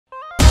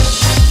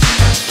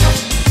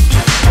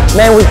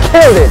Man, we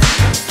killed it.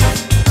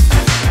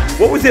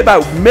 What was it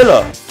about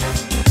Miller?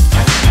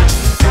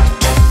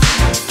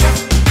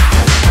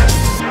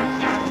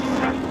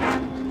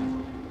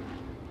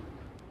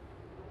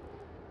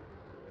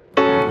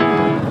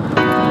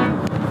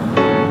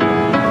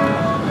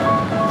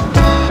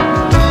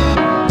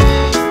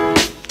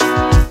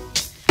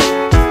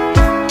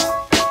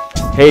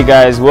 Hey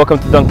guys, welcome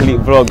to Dunk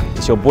Elite Vlog.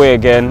 It's your boy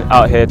again,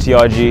 out here,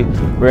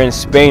 TRG. We're in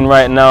Spain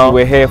right now.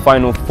 We're here,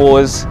 Final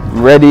Fours.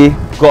 I'm ready,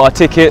 got our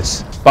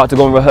tickets, about to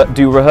go and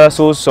do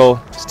rehearsals,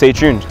 so stay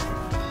tuned.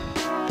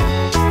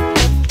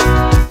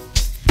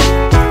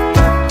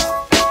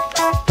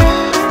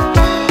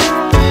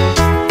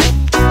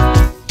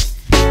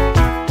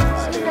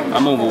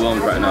 I'm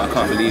overwhelmed right now, I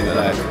can't believe it.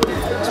 Like, I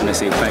just want to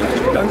say thank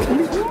you, Dunk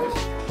Elite.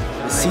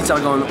 The seats are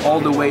going all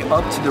the way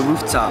up to the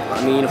rooftop.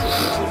 I mean,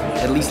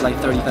 at least like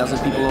 30,000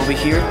 people over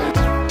here.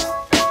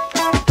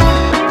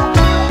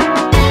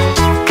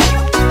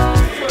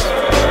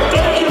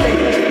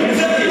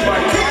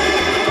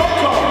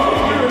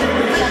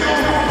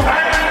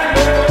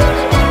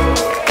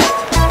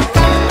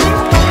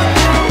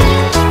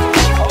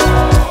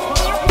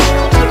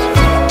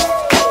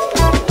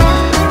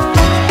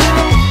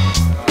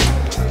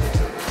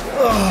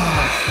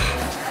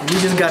 We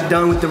just got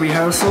done with the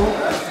rehearsal.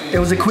 It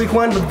was a quick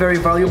one, but very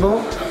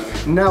valuable.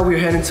 Now we're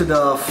heading to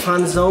the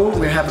fan zone.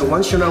 We're having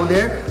one show out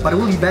there, but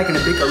we'll be back in the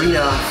big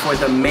arena for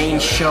the main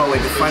show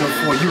at the Final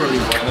Four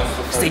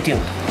Euroleague. Stay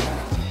tuned.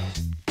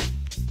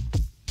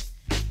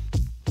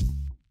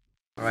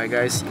 Alright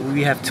guys,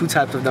 we have two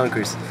types of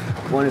dunkers.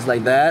 One is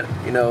like that,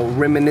 you know,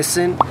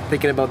 reminiscent,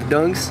 thinking about the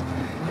dunks,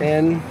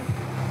 and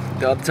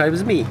the other type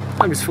is me.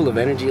 I'm just full of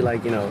energy,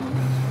 like, you know,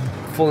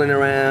 fooling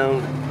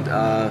around,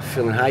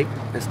 feeling hype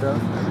and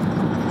stuff.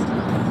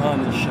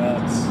 100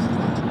 shots.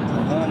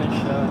 100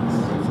 shots.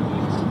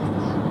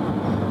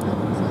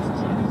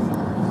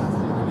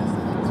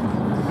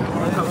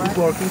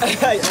 Working.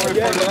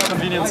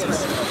 Conveniences.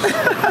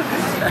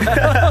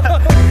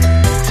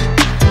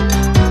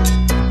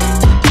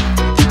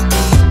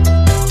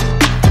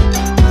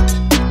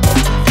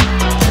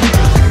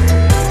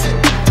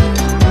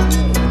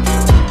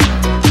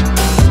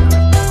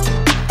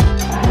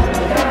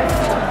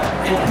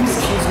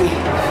 Excuse me.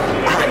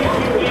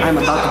 I'm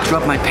about to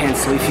drop my pen,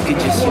 so if you could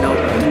just, you know,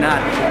 do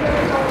not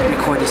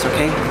record this,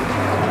 okay?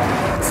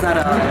 It's not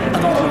a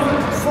adult movie.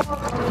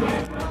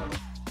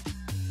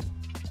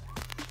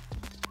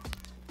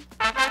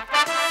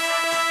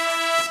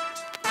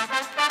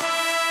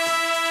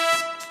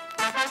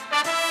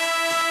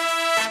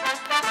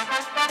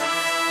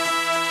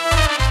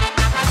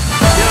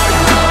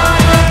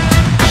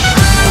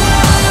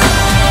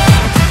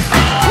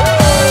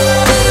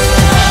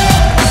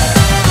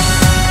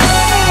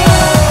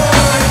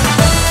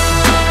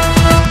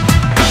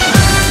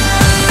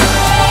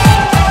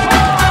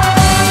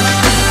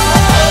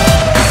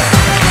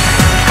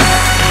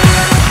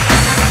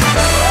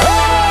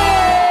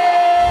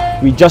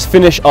 We just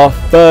finished our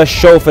first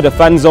show for the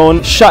fan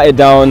zone, shut it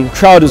down,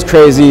 crowd was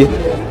crazy.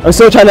 I'm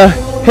still trying to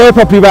hear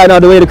properly right now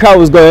the way the crowd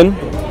was going,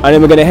 and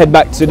then we're gonna head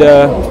back to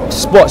the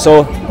spot,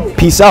 so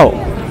peace out.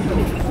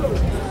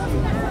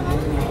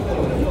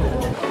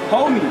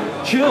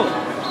 Homie, chill.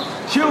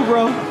 Chill,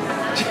 bro.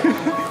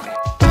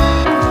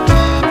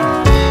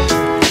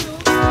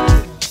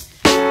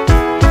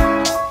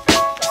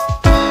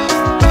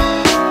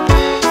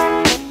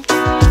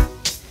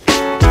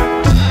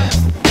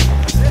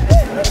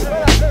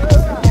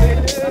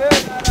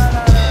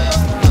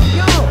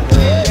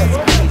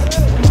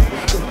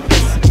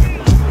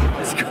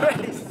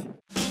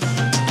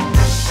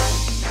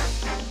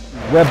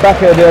 We're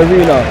back at the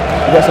arena.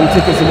 We got some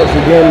tickets to watch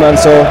the game, man,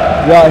 so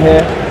we're out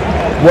here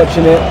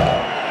watching it.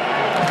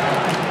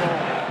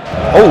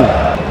 Oh,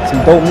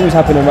 some dope news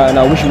happening right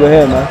now. Wish you were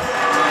here, man.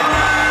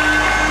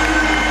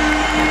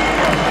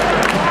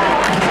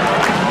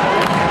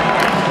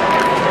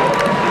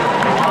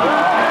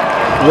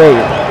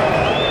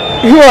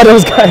 Wait, who are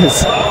those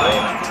guys?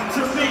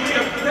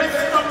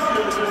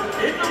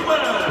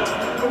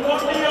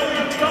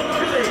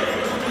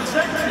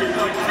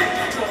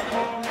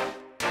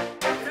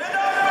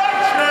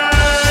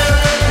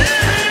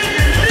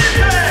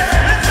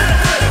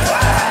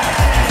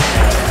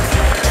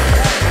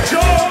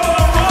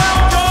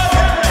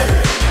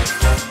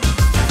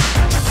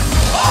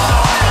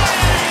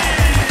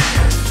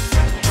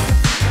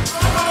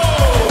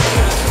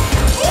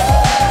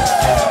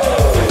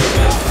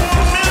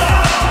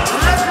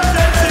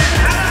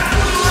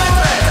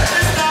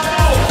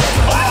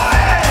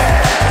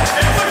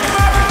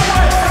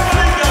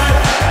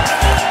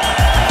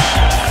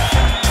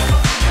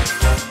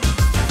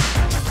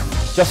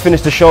 Just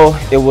finished the show.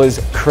 It was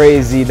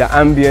crazy. The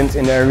ambience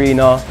in the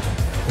arena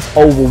was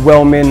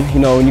overwhelming. You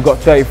know, when you got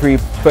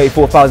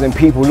 34,000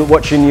 people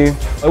watching you.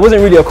 It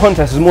wasn't really a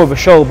contest, it was more of a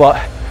show, but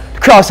the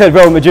crowd said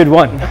Real Madrid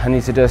won. I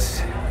need to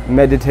just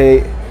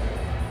meditate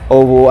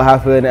over what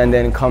happened and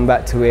then come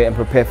back to it and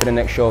prepare for the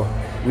next show.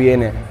 We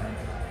in it.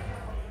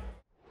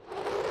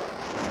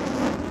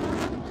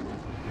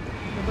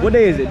 What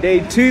day is it?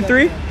 Day 2,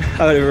 3? I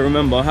don't even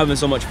remember. I'm having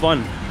so much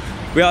fun.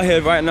 We're out here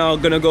right now,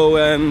 gonna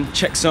go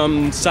check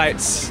some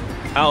sites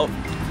out.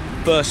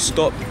 First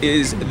stop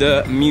is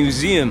the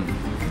museum.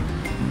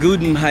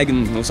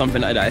 Gudenhagen or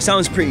something like that. It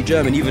sounds pretty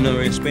German even though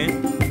we're in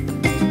Spain.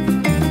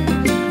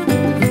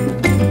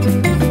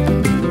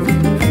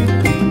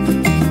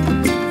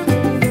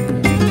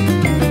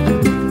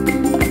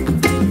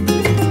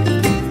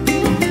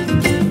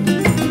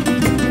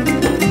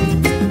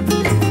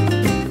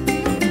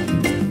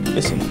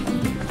 Listen,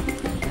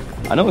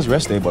 I know it's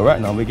rest day, but right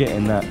now we're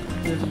getting that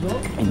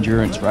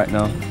endurance right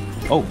now.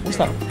 Oh, what's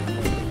that?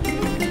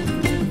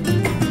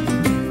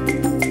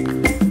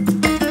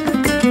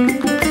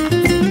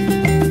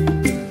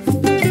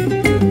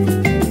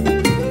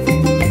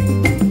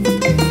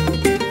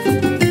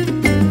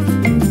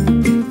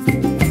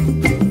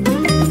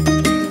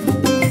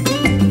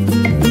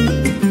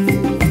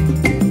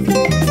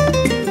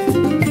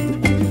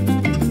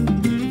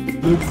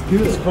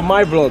 For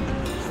my vlog.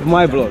 For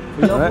my vlog.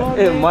 For your vlog?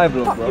 Yeah, my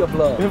vlog, bro. Your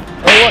vlog.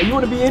 Oh, what? You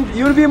wanna be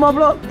in my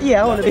vlog?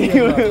 Yeah, I wanna be in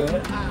your vlog,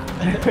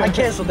 man. I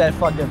canceled that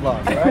fucking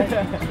vlog,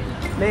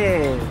 alright?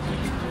 Man,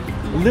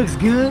 it looks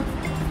good.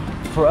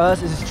 For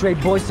us, it's straight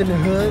boys in the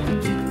hood.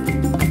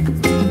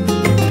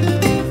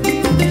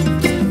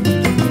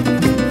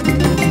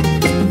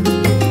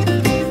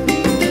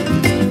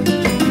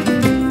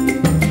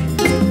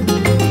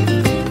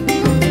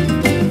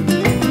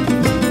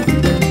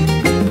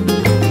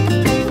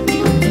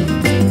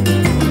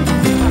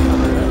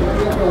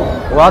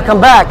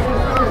 Welcome back.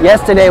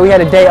 Yesterday we had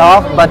a day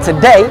off, but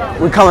today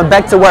we're coming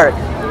back to work.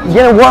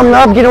 Getting warmed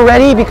up, getting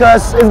ready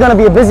because it's gonna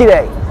be a busy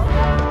day.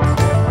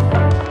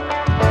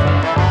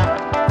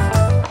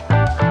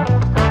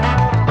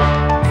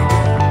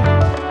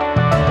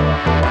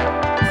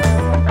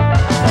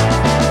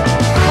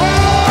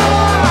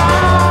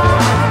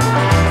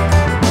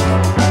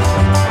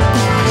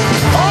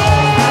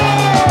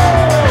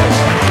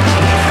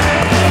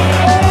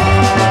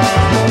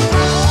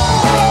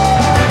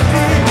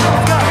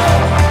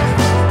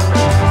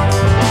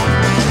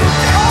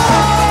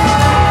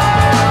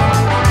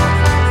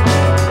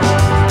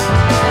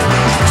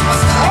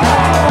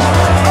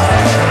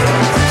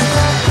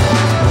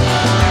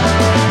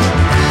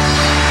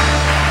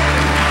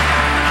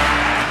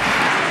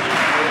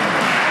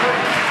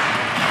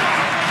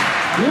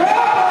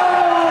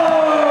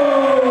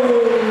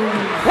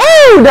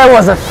 That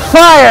was a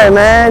fire,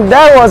 man.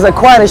 That was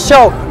quite a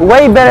show.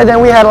 Way better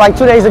than we had like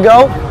 2 days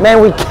ago.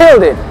 Man, we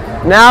killed it.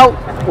 Now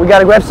we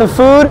gotta grab some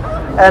food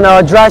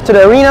and drive to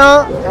the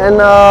arena. And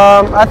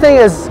I think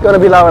it's gonna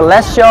be like our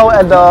last show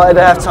at the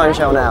halftime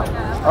show now.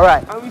 All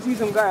right. And we see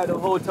some guy at the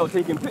hotel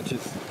taking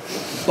pictures,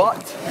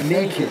 but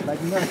Naked. like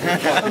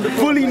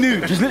fully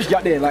nude, just literally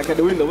out there, like at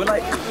the window. We're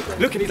like,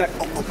 looking, he's like,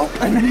 oh.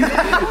 And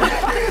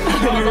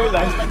then we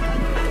realized.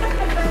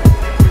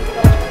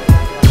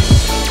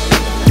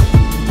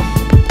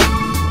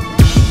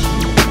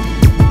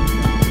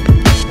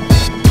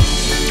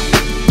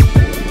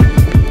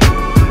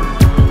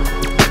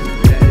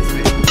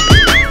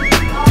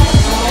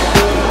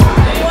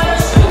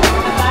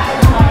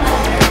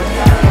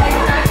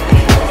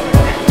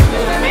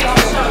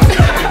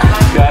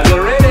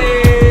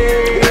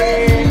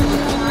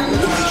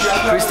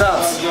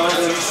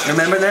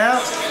 Remember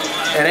now?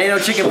 It ain't no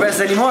chicken breast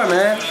anymore,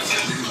 man.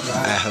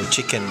 I have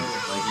chicken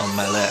on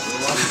my left.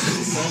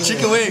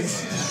 Chicken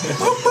wings.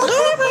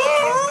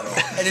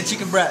 And then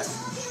chicken breast.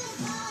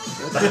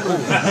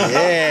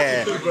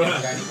 Yeah.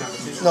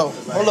 No,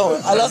 hold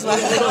on. I lost my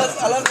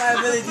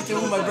ability to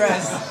move my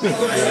breast.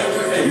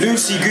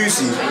 Loosey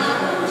goosey.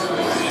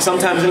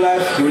 Sometimes in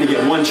life, you only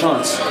get one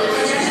chance.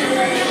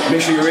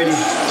 Make sure you're ready.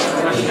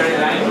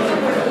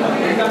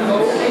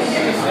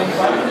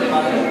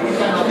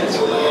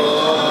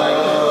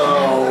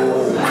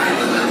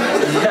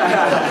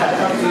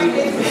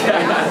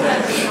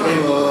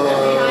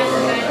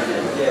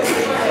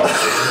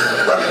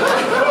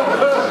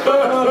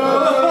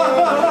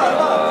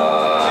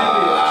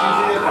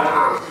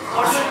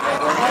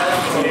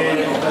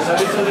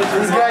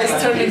 This guy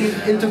is turning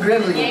into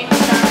gremlin.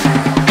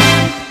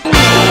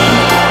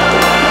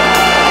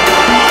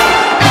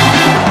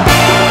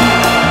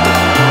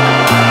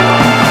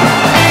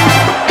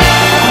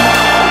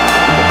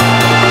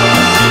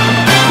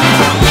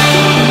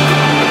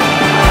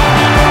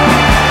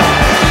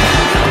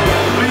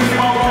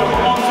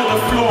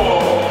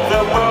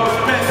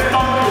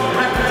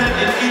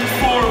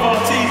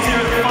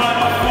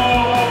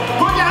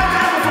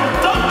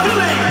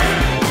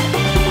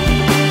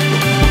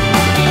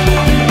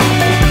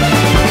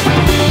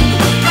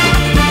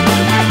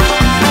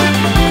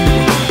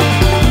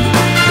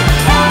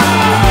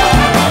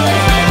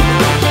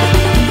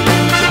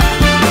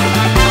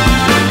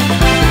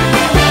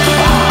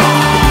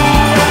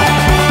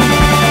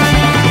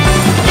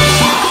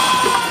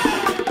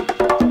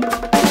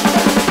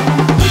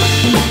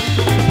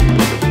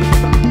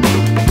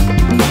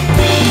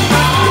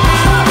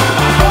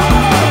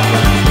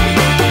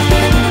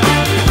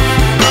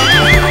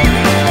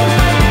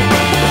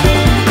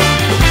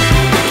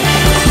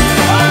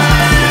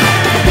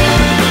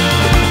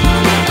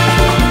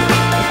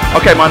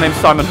 Okay, my name's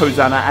Simon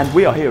Hosanna and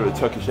we are here at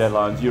Turkish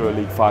Airlines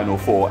Euroleague Final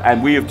Four,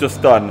 and we have just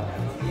done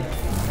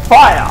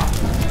fire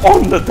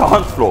on the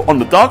dance floor. On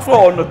the dance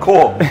floor or on the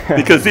court?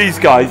 Because these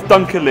guys,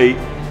 Duncan Lee,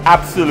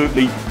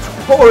 absolutely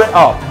tore it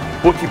up.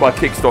 Brought to you by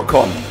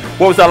Kicks.com.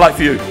 What was that like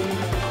for you?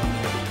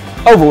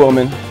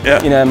 Overwhelming.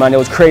 Yeah. You know, man, it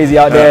was crazy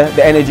out there.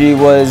 The energy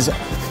was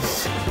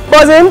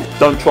buzzing.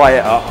 Don't try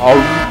it at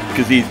home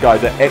because these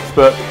guys are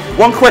expert.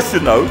 One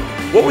question though,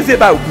 what was it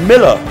about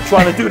Miller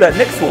trying to do that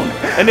next one?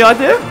 Any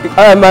idea?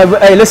 Man,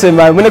 hey, listen,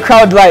 man. When the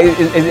crowd like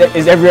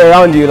is everywhere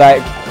around you,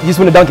 like you just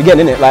want to dunk again,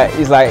 innit? Like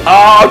it's like.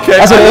 Ah, okay.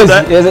 That's what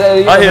it is.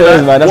 I hear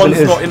that. Man. That's One's what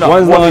it is. not enough.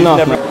 One's not enough.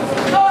 Never...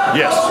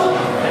 Yes,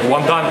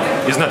 one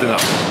dunk is not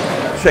enough.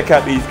 Check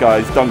out these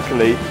guys, Duncan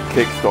Lee,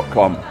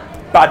 Kicks.com.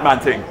 Bad man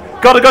thing.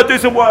 Gotta go do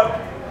some work.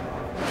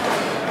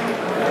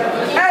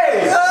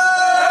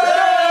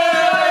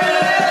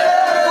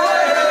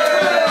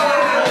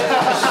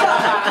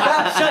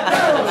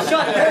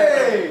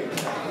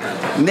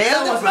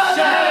 Nailed it,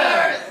 brother!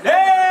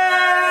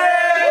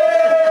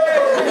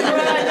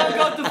 Don't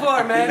go too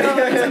far, man. No,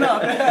 it's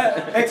enough.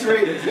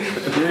 X-rated.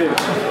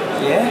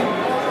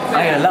 Yeah? I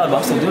ain't allowed, but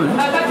I'm still doing it.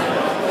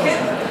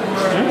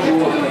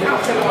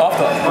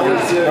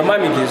 After.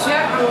 Remind me, please.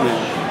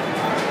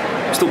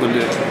 Yeah. I'm still gonna do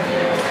it.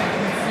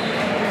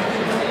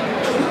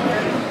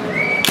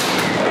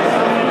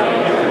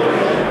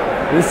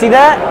 You see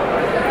that?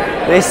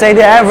 They say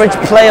the average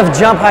play of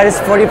jump height is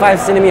 45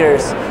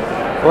 centimeters.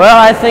 Well,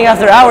 I think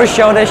after our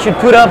show, they should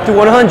put up to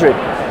 100.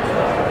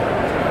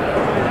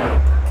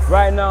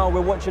 Right now, we're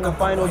watching the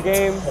final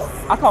game.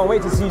 I can't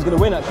wait to see who's going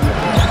to win, actually.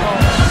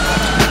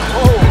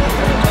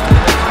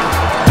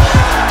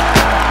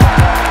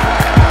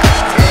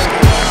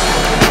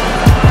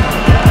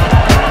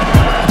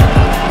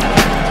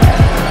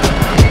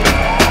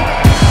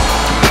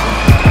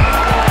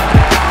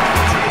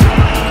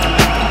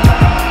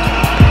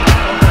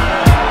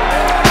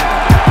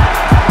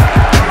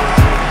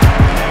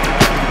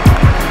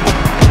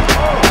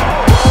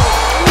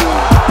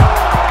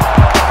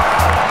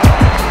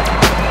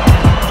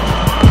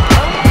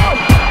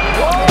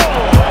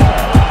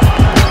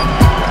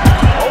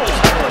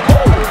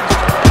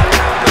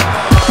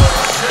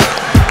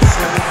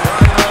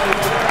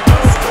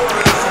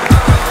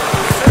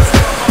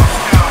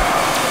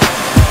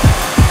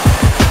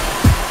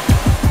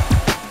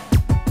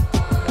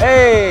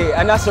 Hey,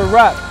 and that's a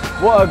wrap.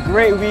 What a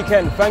great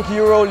weekend. Thank you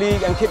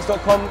Euroleague and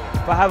Kicks.com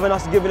for having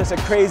us, giving us a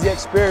crazy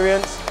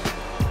experience.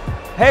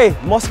 Hey,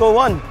 Moscow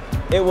won.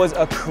 It was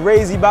a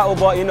crazy battle,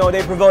 but you know,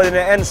 they prevailed in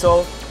the end,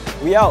 so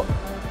we out.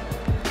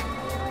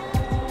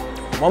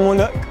 One more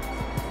look,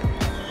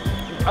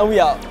 and we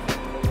out.